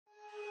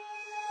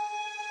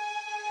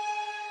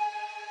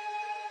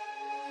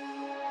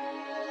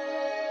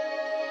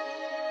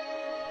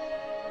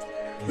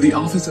The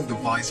Office of the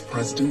Vice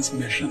President's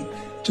mission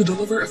to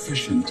deliver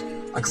efficient,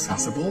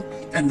 accessible,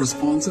 and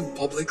responsive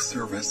public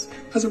service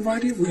has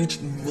already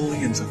reached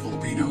millions of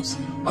Filipinos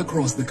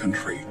across the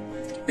country.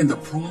 And the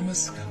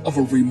promise of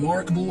a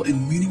remarkable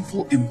and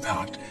meaningful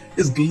impact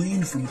is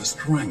gleaned from the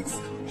strength,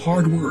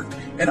 hard work,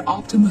 and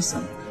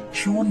optimism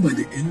shown by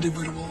the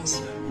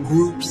individuals,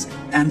 groups,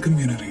 and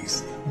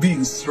communities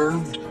being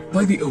served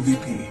by the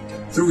OVP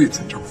through its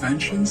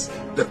interventions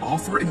that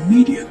offer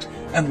immediate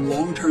and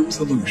long-term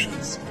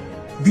solutions.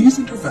 These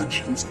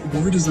interventions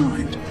were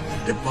designed,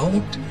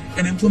 developed,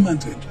 and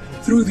implemented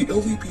through the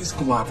OVP's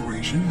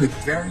collaboration with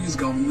various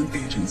government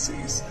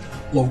agencies,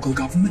 local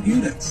government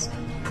units,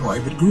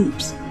 private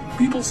groups,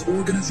 people's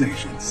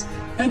organizations,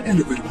 and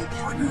individual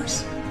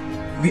partners.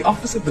 The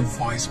Office of the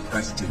Vice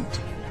President,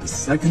 the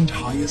second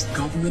highest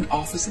government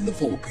office in the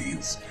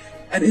Philippines,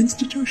 an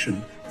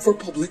institution for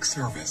public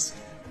service,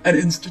 an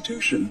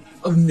institution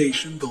of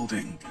nation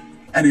building,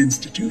 an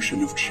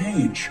institution of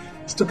change,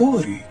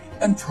 stability,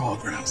 and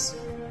progress.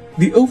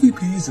 The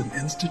OVP is an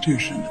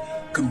institution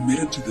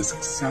committed to the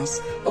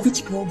success of its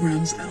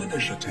programs and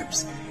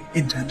initiatives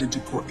intended to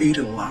create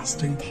a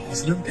lasting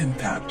positive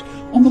impact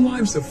on the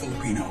lives of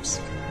Filipinos.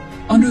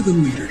 Under the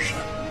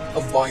leadership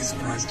of Vice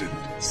President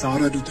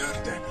Sara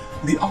Duterte,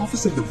 the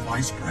Office of the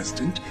Vice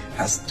President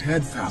has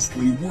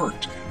steadfastly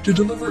worked to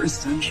deliver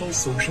essential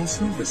social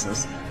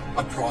services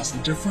across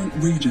different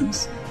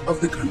regions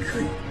of the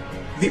country.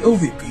 The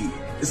OVP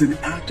is an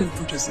active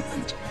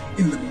participant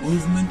in the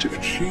movement to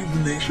achieve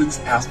the nation's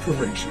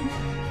aspiration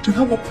to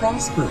have a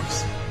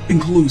prosperous,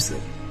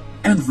 inclusive,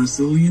 and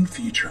resilient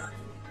future.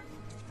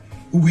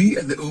 We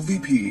at the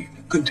OVP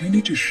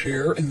continue to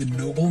share in the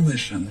noble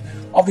mission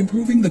of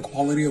improving the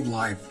quality of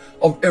life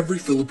of every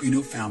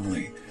Filipino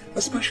family,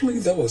 especially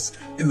those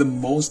in the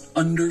most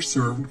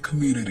underserved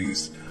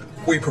communities.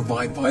 We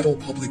provide vital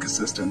public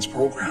assistance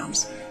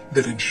programs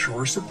that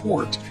ensure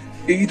support,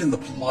 aid in the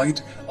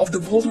plight of the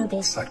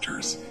vulnerable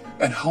sectors,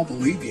 and help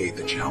alleviate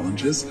the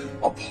challenges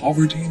of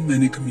poverty in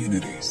many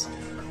communities.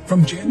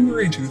 From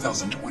January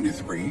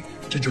 2023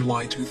 to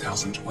July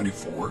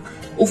 2024,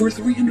 over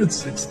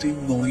 360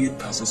 million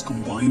pesos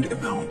combined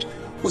amount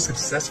was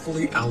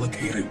successfully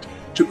allocated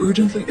to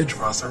urgently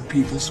address our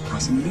people's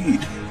present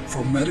need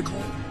for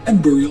medical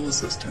and burial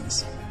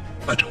assistance.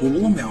 A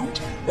total amount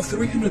of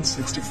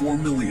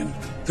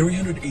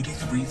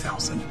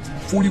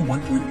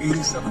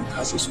 364,383,041.87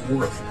 pesos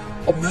worth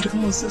of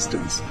medical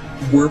assistance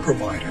were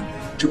provided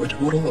to a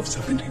total of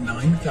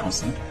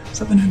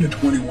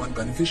 79,721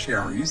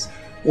 beneficiaries,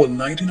 while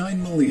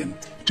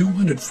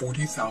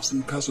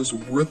 99,240,000 pesos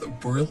worth of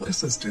burial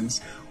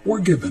assistance were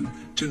given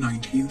to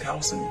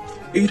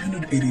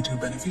 19,882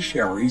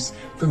 beneficiaries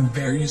from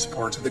various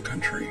parts of the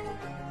country.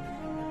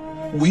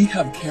 We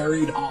have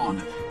carried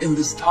on in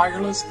this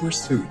tireless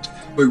pursuit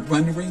by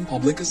rendering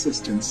public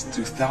assistance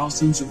to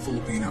thousands of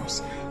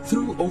Filipinos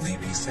through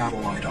OVP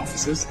satellite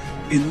offices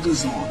in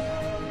Luzon,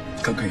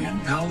 Cagayan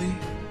Valley,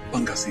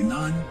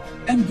 Pangasinan,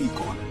 and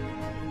Bicol.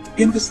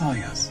 In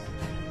Visayas,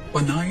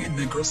 Panay and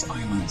Negros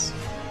Islands,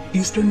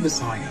 Eastern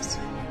Visayas,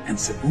 and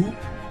Cebu,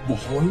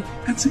 Bohol,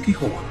 and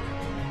Siquijor.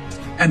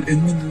 And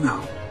in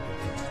Mindanao,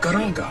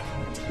 Caraga,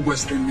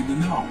 Western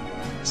Mindanao,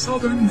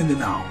 Southern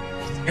Mindanao,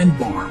 and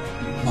BARM,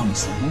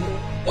 Bangsamoro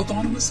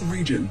Autonomous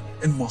Region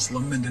in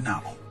Muslim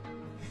Mindanao.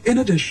 In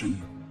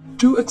addition,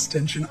 2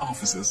 extension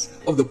offices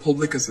of the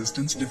Public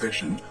Assistance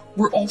Division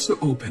were also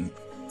opened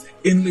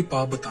in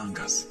Lipa,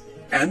 Batangas,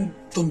 and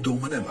Tondo,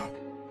 Manila.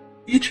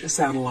 Each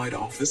satellite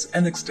office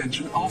and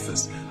extension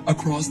office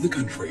across the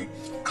country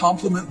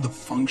complement the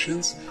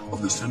functions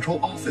of the central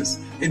office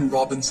in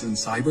Robinson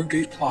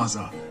Cybergate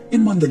Plaza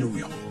in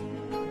Mandaluyong.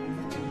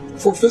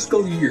 For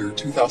fiscal year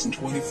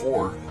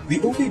 2024, the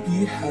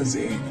OVP has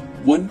a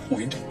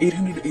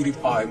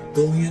 1.885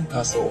 billion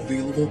peso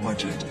available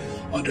budget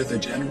under the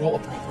General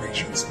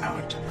Appropriations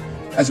Act.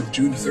 As of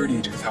June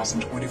 30,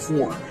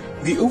 2024,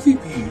 the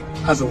OVP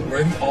has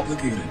already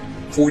obligated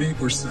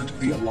 40% of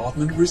the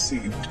allotment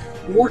received,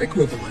 or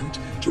equivalent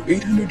to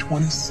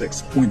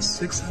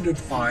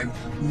 826.605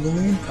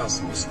 million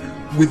pesos,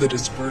 with a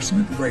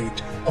disbursement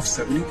rate of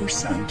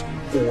 70%,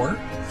 or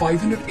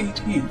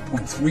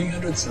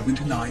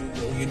 518.379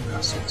 million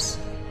pesos.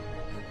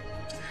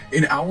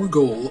 In our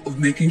goal of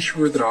making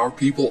sure that our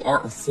people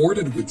are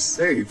afforded with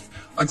safe,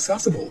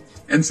 accessible,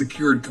 and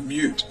secured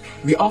commute,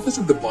 the Office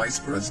of the Vice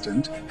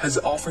President has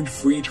offered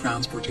free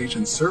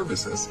transportation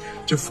services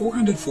to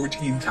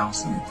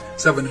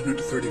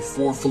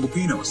 414,734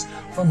 Filipinos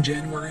from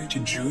January to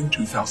June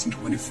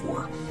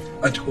 2024.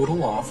 A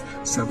total of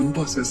 7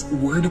 buses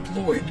were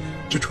deployed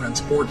to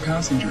transport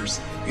passengers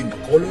in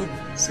Bacolod,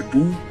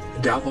 Cebu,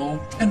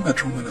 Davao, and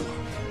Metro Manila.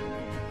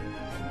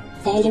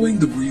 Following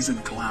the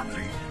recent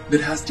calamity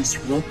that has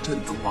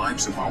disrupted the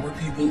lives of our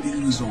people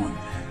in Luzon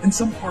and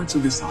some parts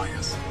of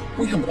Visayas,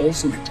 we have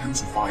also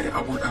intensified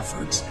our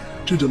efforts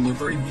to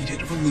deliver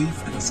immediate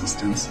relief and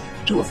assistance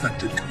to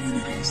affected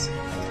communities.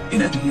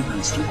 In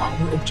adherence to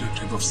our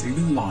objective of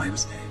saving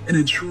lives and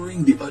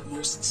ensuring the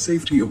utmost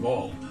safety of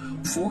all,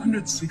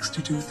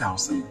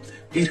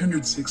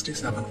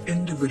 462,867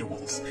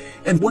 individuals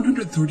and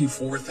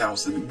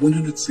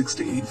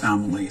 134,168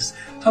 families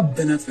have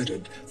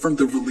benefited from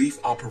the relief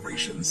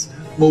operations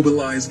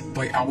mobilized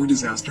by our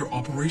Disaster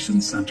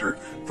Operations Center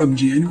from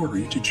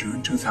January to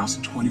June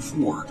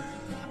 2024.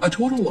 A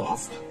total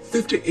of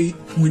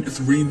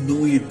 58.3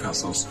 million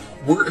pesos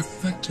were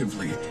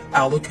effectively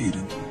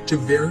allocated to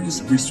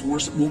various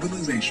resource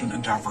mobilization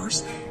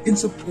endeavors in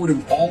support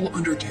of all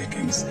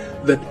undertakings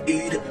that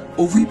aid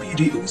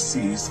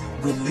OVP-DOC's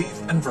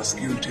relief and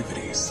rescue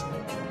activities.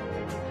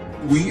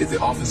 We at the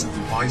Office of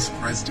the Vice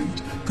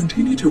President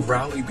continue to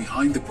rally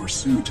behind the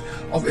pursuit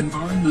of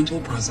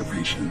environmental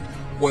preservation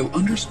while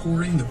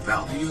underscoring the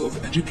value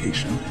of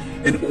education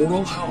and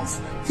oral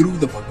health through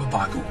the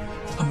Pagbabago,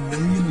 a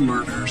Million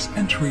Learners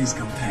and Trees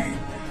campaign.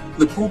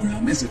 The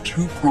program is a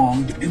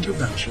two-pronged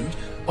intervention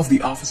of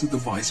the Office of the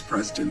Vice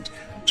President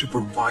to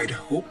provide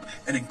hope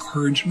and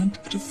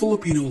encouragement to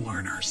Filipino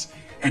learners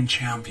and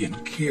champion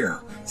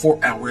care for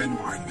our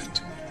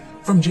environment.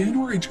 From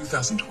January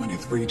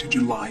 2023 to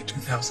July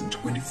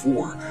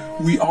 2024,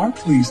 we are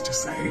pleased to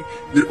say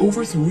that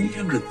over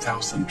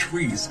 300,000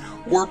 trees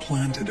were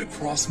planted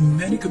across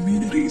many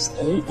communities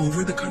all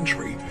over the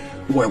country,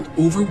 while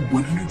over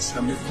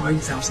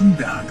 175,000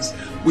 bags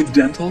with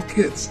dental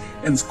kits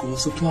and school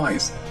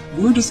supplies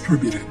were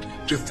distributed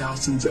to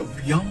thousands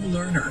of young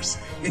learners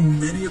in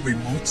many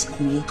remote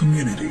school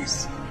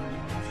communities.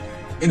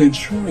 In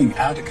ensuring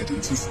adequate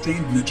and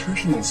sustained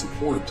nutritional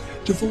support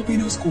to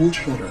Filipino school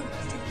children,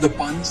 the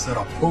Pan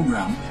Setup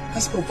program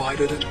has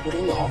provided a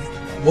total of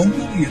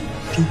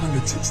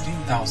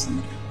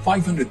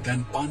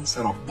 1,216,510 Pan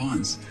Setup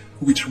buns,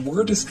 which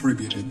were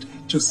distributed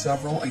to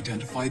several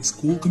identified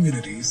school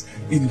communities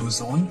in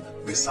Luzon,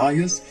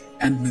 Visayas,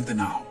 and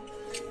Mindanao.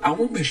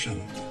 Our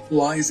mission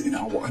lies in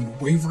our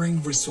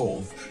unwavering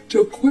resolve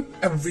to equip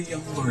every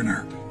young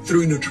learner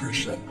through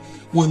nutrition,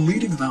 while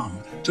leading them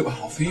to a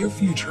healthier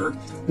future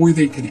where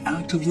they can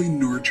actively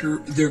nurture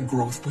their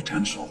growth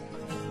potential.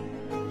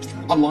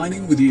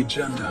 Aligning with the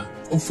agenda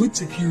of food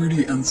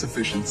security and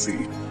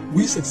sufficiency,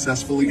 we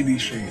successfully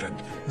initiated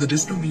the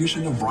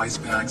distribution of rice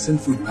bags and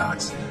food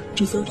bags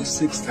to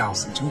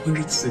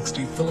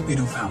 36,260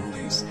 Filipino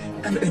families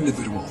and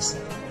individuals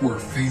who are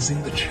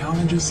facing the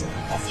challenges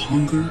of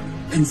hunger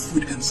and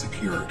food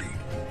insecurity.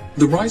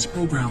 The RISE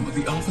program of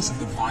the Office of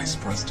the Vice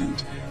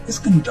President is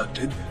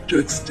conducted to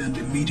extend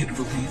immediate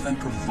relief and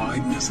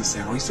provide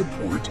necessary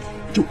support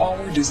to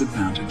our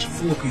disadvantaged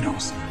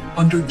Filipinos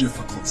under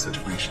difficult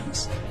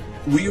situations.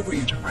 We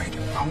reiterate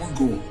our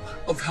goal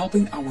of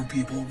helping our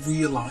people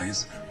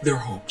realize their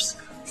hopes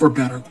for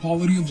better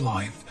quality of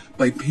life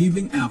by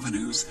paving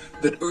avenues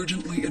that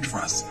urgently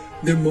address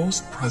their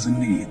most pressing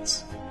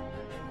needs.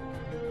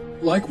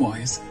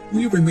 Likewise,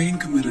 we remain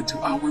committed to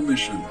our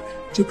mission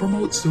to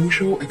promote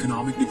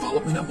socio-economic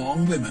development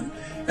among women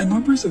and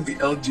members of the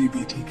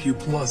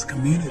LGBTQ+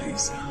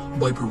 communities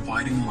by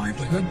providing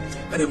livelihood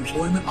and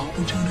employment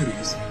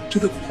opportunities to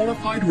the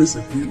qualified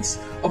recipients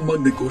of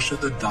Magnegosyo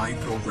Day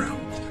program.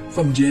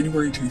 From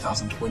January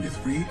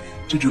 2023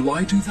 to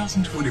July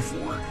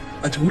 2024,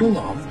 a total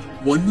of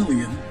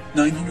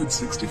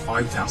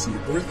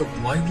 1,965,000 worth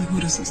of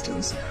livelihood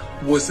assistance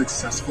was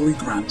successfully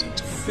granted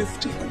to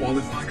 50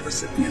 qualified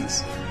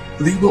recipients.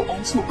 They will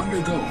also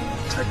undergo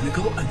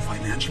technical and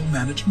financial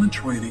management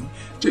training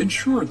to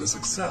ensure the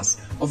success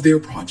of their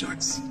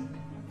projects.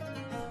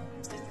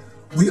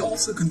 We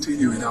also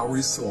continue in our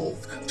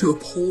resolve to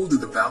uphold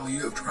the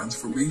value of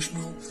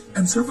transformational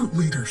and servant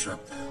leadership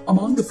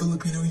among the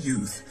Filipino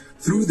youth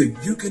through the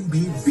You Can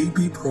Be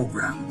VP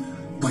program.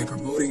 By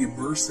promoting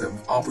immersive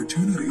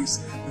opportunities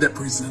that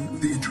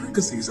present the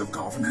intricacies of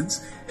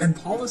governance and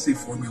policy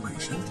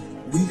formulation,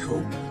 we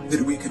hope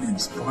that we can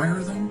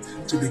inspire them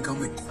to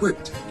become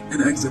equipped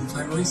and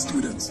exemplary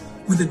students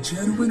with a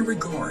genuine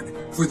regard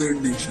for their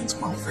nation's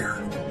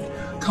welfare.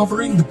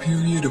 Covering the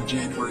period of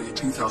January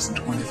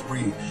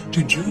 2023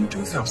 to June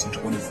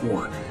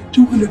 2024,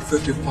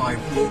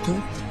 255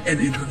 local and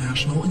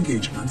international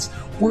engagements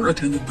were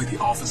attended by the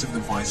Office of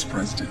the Vice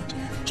President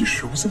to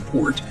show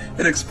support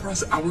and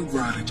express our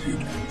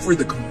gratitude for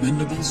the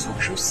commendable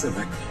social,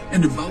 civic,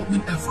 and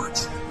development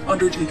efforts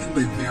undertaken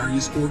by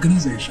various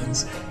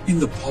organizations in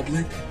the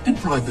public and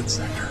private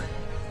sector.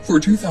 For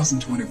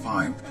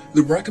 2025,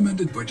 the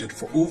recommended budget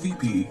for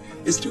OVP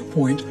is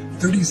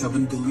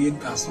 2.37 billion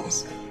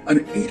pesos, an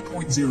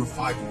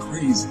 8.05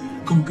 increase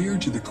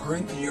compared to the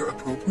current year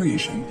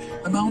appropriation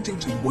amounting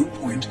to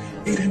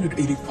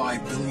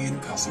 1.885 billion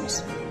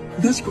pesos.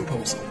 This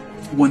proposal,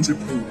 once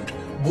approved,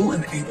 will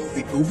enable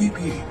the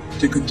OVP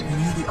to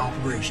continue the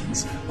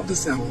operations of the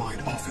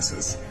satellite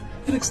offices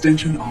and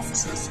extension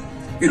offices.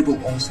 It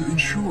will also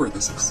ensure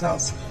the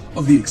success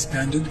of the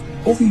expanded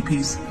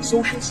OVP's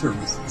social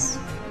services.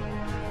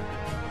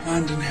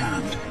 Hand in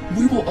hand,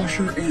 we will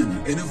usher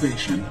in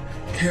innovation,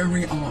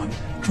 carry on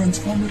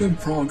transformative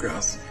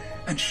progress,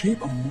 and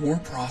shape a more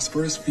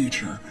prosperous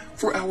future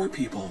for our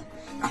people,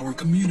 our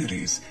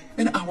communities,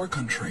 and our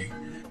country.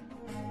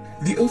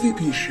 The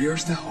OVP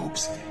shares the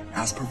hopes,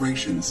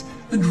 aspirations,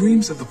 and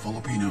dreams of the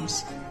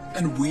Filipinos,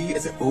 and we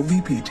as the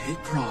OVP take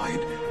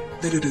pride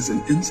that it is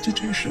an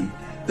institution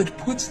that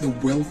puts the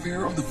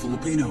welfare of the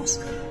Filipinos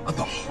at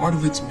the heart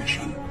of its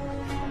mission.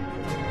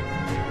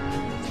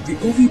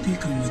 The OVP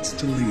commits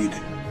to lead,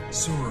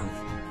 serve,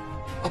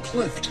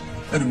 uplift,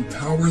 and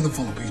empower the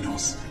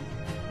Filipinos.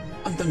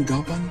 Ang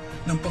tanggapan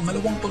ng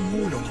pangalawang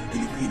Pangulo ng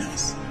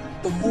Pilipinas,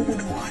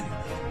 pamumunuan,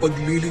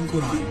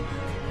 paglilingkuran,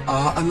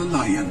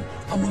 aalalayan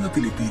ang mga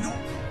Pilipino.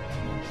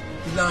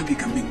 Lagi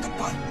kaming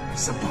tapat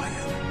sa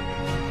bayan.